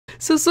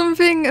So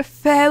something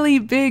fairly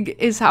big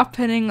is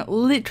happening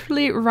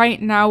literally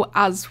right now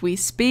as we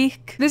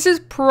speak. This is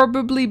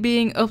probably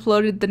being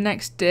uploaded the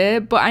next day,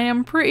 but I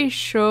am pretty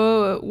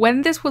sure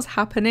when this was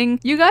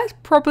happening, you guys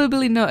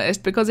probably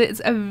noticed because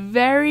it's a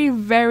very,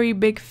 very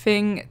big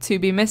thing to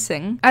be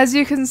missing. As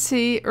you can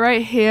see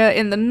right here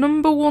in the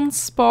 #1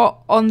 spot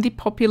on the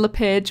popular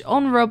page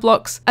on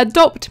Roblox,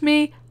 Adopt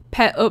Me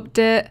pet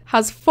update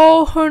has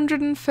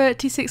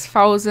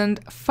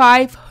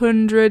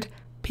 436,500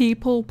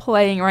 people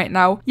playing right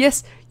now.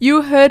 Yes,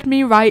 you heard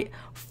me right,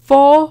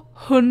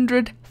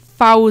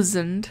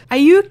 400,000. Are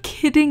you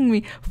kidding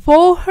me?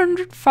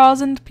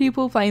 400,000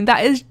 people playing.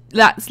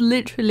 That's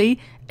literally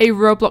a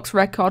Roblox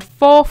record.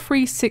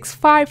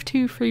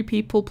 436,523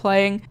 people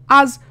playing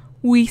as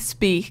we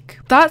speak.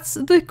 That's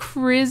the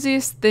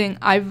craziest thing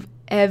I've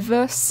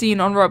ever seen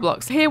on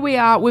Roblox. Here we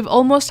are with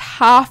almost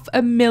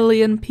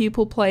 500,000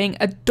 people playing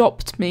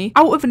Adopt Me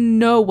out of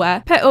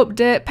nowhere. Pet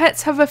update,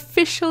 pets have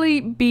officially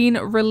been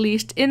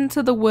released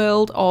into the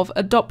world of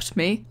Adopt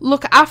Me.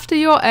 Look after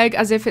your egg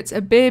as if it's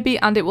a baby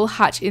and it will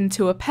hatch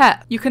into a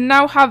pet. You can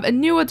now have a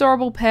new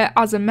adorable pet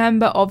as a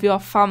member of your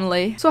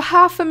family. So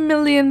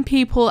 500,000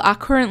 people are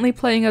currently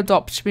playing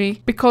Adopt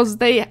Me because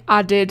they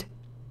added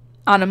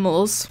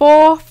animals.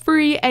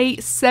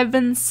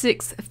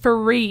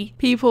 438,763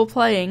 people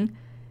playing.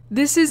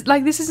 This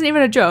isn't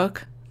even a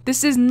joke.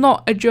 This is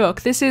not a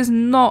joke. This is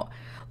not.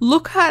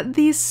 Look at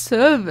these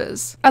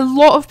servers. A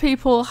lot of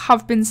people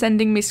have been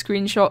sending me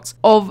screenshots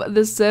of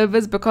the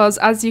servers because,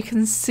 as you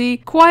can see,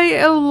 quite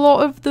a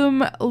lot of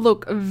them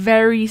look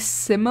very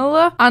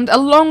similar. And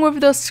along with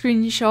those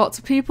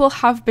screenshots, people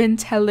have been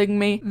telling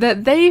me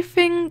that they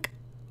think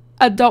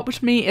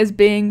Adopt Me is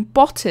being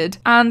botted,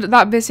 and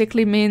that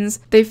basically means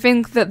they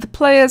think that the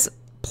players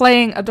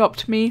playing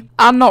Adopt Me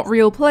are not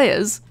real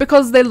players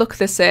because they look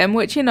the same,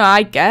 which, you know,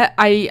 I get.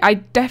 I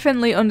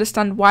definitely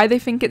understand why they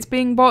think it's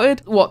being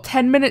botted. What,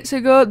 10 minutes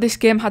ago this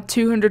game had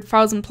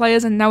 200,000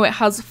 players and now it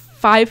has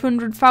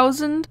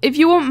 500,000. If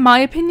you want my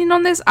opinion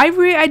on this, I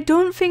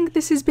don't think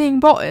this is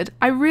being botted.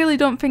 I really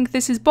don't think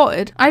this is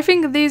botted. I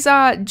think these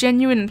are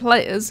genuine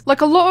players.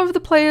 Like, a lot of the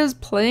players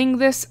playing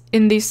this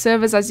in these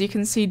servers, as you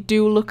can see,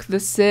 do look the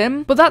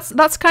same. But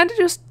that's kind of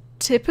just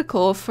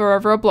typical for a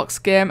Roblox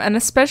game, and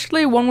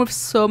especially one with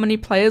so many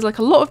players. Like,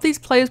 a lot of these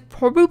players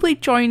probably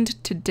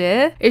joined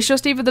today. It's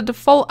just either the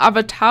default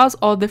avatars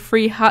or the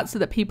free hats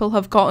that people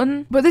have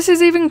gotten. But this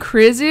is even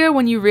crazier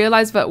when you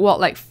realize that, what,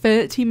 like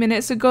 30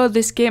 minutes ago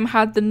this game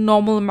had the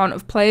normal amount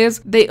of players.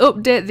 They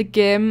update the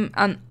game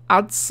and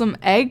add some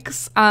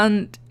eggs,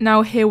 and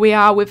now here we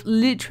are with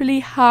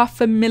literally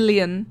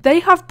 500,000.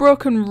 They have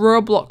broken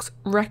Roblox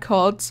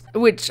records,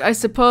 which I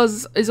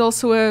suppose is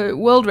also a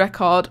world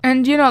record.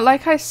 And, you know,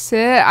 like I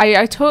say,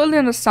 I totally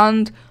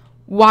understand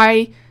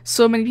why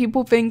so many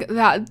people think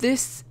that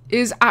this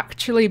is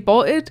actually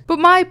botted, but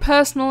my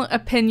personal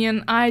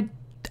opinion, I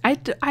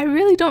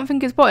really don't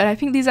think it's botted. I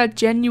think these are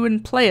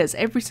genuine players,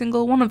 every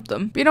single one of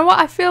them. But you know what?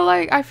 I feel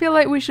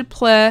like we should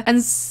play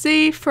and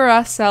see for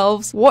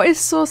ourselves what is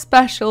so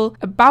special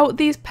about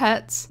these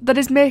pets that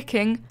is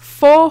making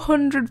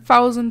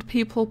 400,000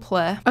 people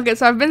play. Okay,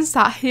 so I've been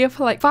sat here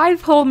for like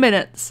 5 whole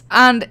minutes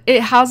and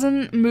it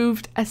hasn't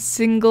moved a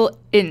single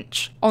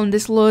inch on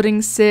this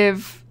loading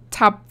save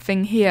tab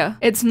thing here.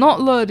 It's not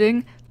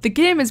loading. The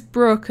game is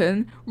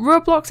broken.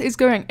 Roblox is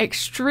going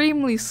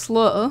extremely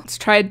slow. Let's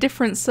try a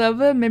different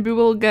server. Maybe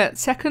we'll get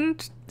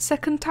second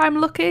time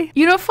lucky.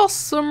 You know, for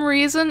some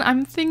reason,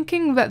 I'm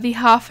thinking that the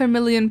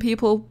 500,000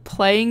 people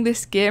playing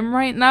this game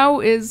right now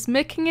is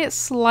making it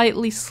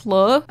slightly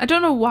slow. I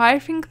don't know why I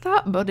think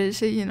that, but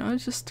it's, you know,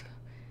 it's just,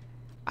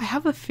 I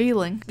have a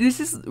feeling.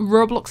 This is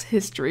Roblox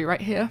history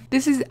right here.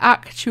 This is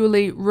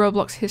actually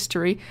Roblox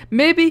history.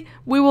 Maybe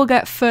we will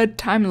get 3rd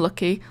time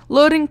lucky.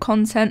 Loading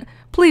content.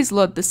 Please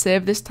load the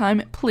save this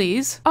time,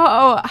 please.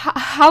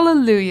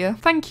 Hallelujah.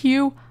 Thank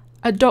you,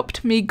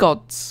 Adopt Me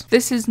gods.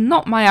 This is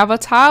not my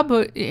avatar,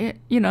 but, you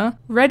know,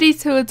 ready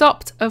to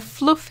adopt a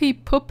fluffy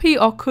puppy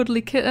or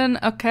cuddly kitten.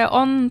 Okay,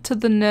 on to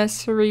the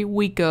nursery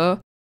we go.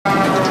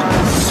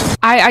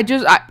 I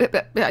just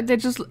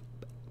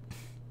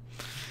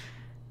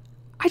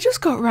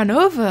got run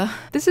over.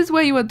 This is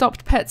where you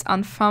adopt pets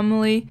and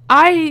family.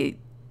 I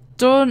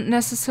don't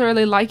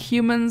necessarily like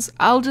humans.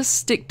 I'll just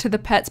stick to the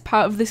pets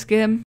part of this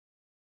game.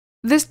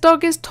 This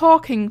dog is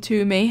talking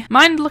to me.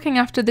 Mind looking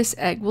after this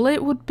egg? Well,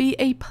 it would be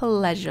a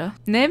pleasure.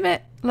 Name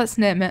it? Let's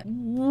name it.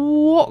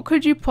 What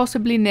could you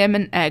possibly name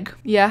an egg?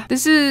 Yeah,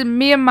 this is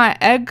me and my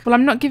egg. Well,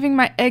 I'm not giving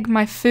my egg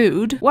my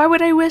food. Why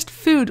would I waste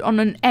food on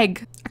an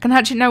egg? I can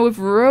hatch it now with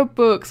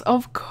Robux,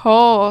 of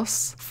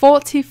course.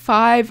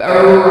 45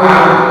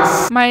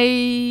 ranks.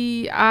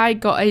 I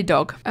got a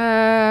dog.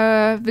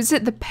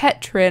 Visit the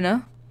pet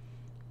trainer.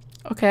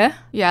 Okay,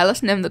 yeah,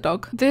 let's name the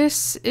dog.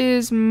 This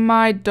is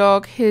my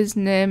dog. His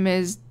name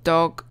is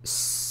Dog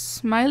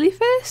Smiley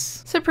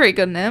Face. It's a pretty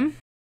good name.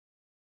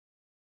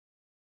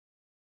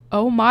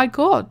 Oh my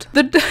god.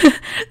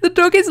 The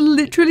dog is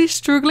literally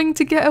struggling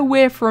to get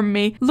away from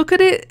me. Look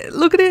at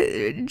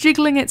it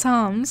jiggling its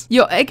arms.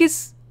 Your egg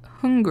is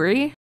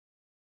hungry.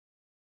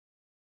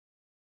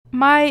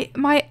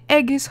 My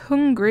egg is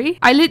hungry.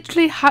 I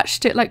literally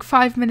hatched it like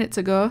 5 minutes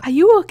ago. Are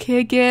you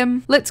okay,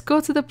 game? Let's go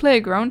to the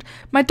playground.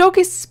 My dog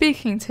is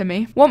speaking to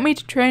me. Want me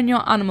to train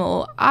your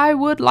animal? I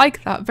would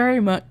like that very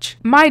much.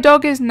 My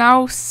dog is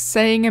now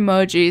saying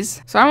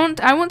emojis. So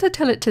I want to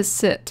tell it to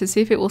sit to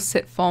see if it will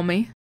sit for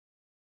me.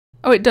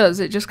 Oh, it does.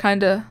 It just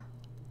kind of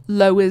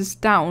lowers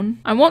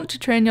down. I want to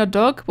train your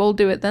dog. We'll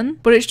do it then.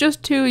 But it's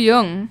just too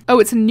young. Oh,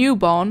 it's a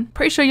newborn.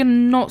 Pretty sure you're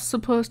not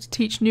supposed to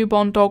teach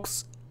newborn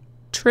dogs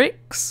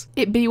tricks.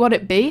 It be what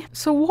it be.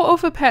 So what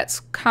other pets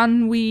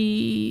can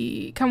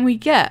we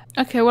get?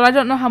 Okay, well I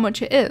don't know how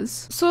much it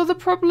is. So the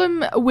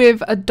problem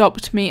with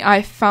Adopt Me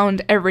I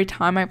found every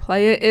time I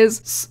play it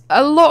is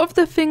a lot of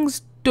the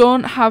things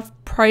don't have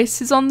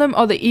prices on them,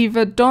 or they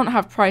either don't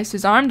have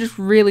prices or I'm just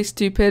really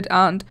stupid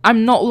and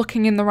I'm not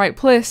looking in the right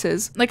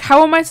places. Like,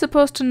 how am I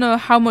supposed to know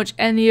how much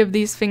any of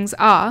these things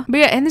are? But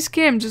yeah, in this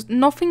game just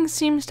nothing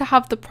seems to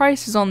have the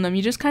prices on them.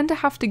 You just kind of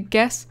have to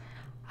guess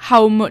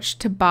how much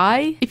to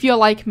buy. If you're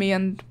like me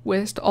and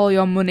waste all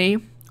your money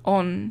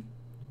on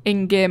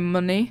in-game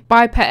money,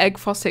 buy pet egg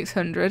for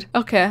 600.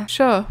 Okay,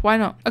 sure, why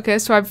not? Okay,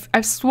 so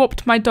I've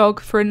swapped my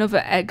dog for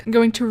another egg. I'm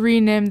going to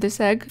rename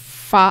this egg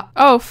Fat.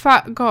 Oh,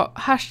 Fat got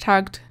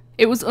hashtagged.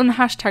 It was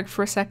unhashtagged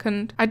for a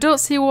second. I don't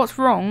see what's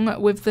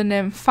wrong with the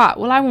name Fat.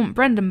 Well, I want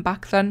Brendan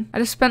back then. I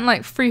just spent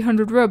like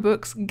 300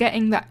 Robux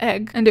getting that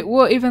egg and it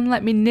won't even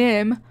let me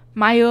name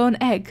my own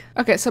egg.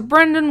 Okay, so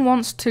Brendan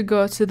wants to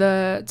go to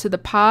the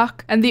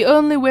park, and the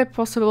only way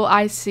possible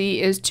I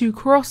see is to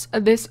cross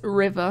this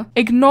river.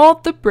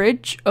 Ignore the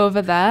bridge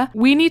over there.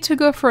 We need to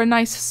go for a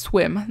nice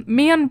swim.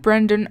 Me and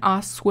Brendan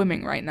are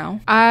swimming right now.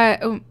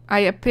 I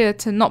appear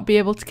to not be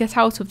able to get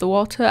out of the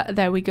water.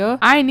 There we go.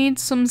 I need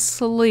some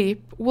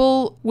sleep.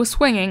 Well, we're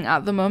swinging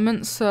at the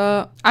moment,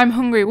 so I'm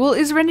hungry. Well,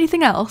 is there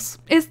anything else?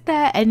 Is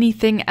there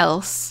anything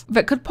else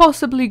that could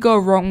possibly go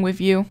wrong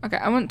with you? Okay,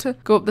 I want to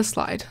go up the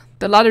slide.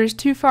 The ladder is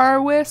too far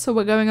away, so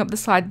we're going up the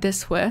slide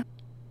this way.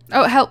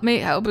 Oh, help me,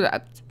 help.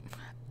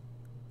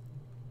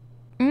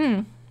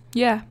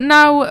 Yeah.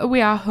 Now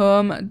we are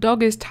home.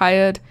 Dog is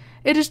tired.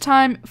 It is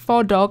time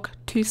for dog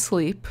to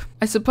sleep.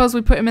 I suppose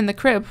we put him in the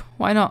crib.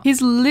 Why not?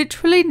 He's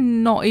literally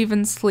not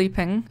even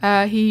sleeping.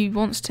 He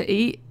wants to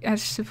eat. I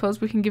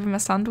suppose we can give him a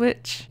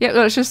sandwich. Yeah,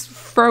 let's just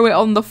throw it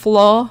on the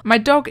floor. My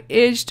dog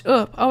aged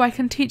up. Oh, I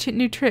can teach it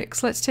new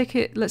tricks. Let's take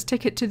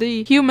it to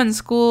the human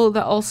school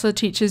that also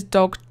teaches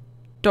dog's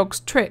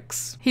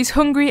tricks. He's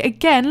hungry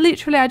again.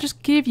 Literally, I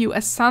just gave you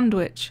a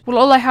sandwich. Well,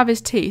 all I have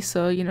is tea,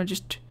 so, you know,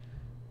 just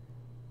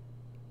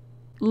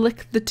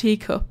lick the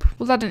teacup.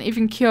 Well, that didn't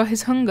even cure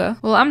his hunger.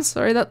 Well, I'm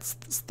sorry, that's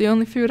the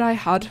only food I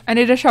had. I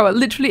need a shower.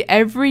 Literally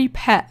every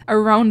pet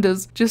around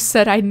us just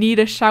said I need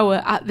a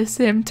shower at the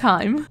same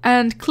time.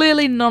 And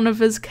clearly none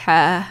of us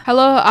care.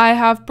 Hello, I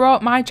have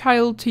brought my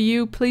child to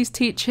you. Please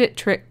teach it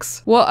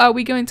tricks. What are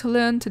we going to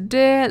learn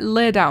today?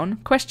 Lay down.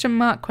 Question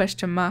mark,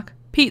 question mark.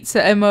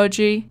 Pizza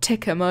emoji,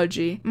 tick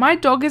emoji. My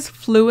dog is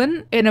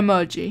fluent in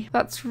emoji.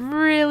 That's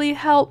really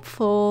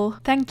helpful.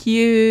 Thank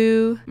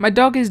you. My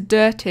dog is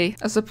dirty.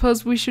 I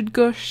suppose we should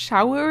go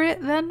shower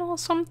it then or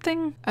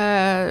something.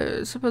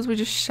 Suppose we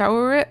just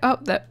shower it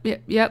up.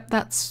 Yep,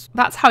 that's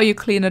how you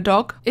clean a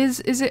dog. Is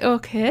it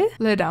okay?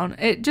 Lay down.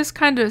 It just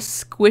kind of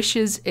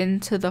squishes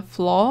into the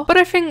floor. But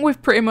I think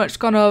we've pretty much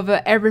gone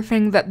over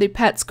everything that the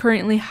pets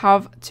currently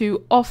have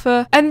to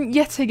offer. And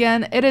yet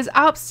again, it is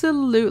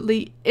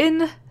absolutely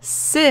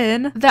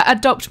insane that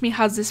Adopt Me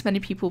has this many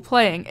people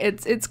playing.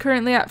 It's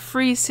currently at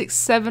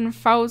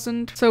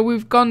 367,000, so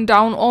we've gone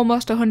down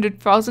almost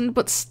 100,000,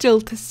 but still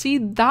to see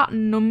that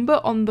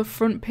number on the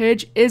front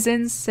page is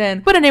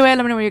insane. But anyway,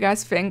 let me know what you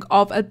guys think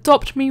of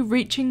Adopt Me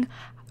reaching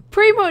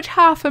pretty much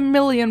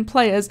 500,000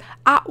 players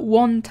at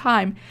one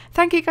time.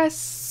 Thank you guys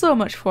so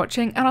much for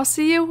watching, and I'll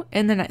see you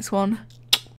in the next one.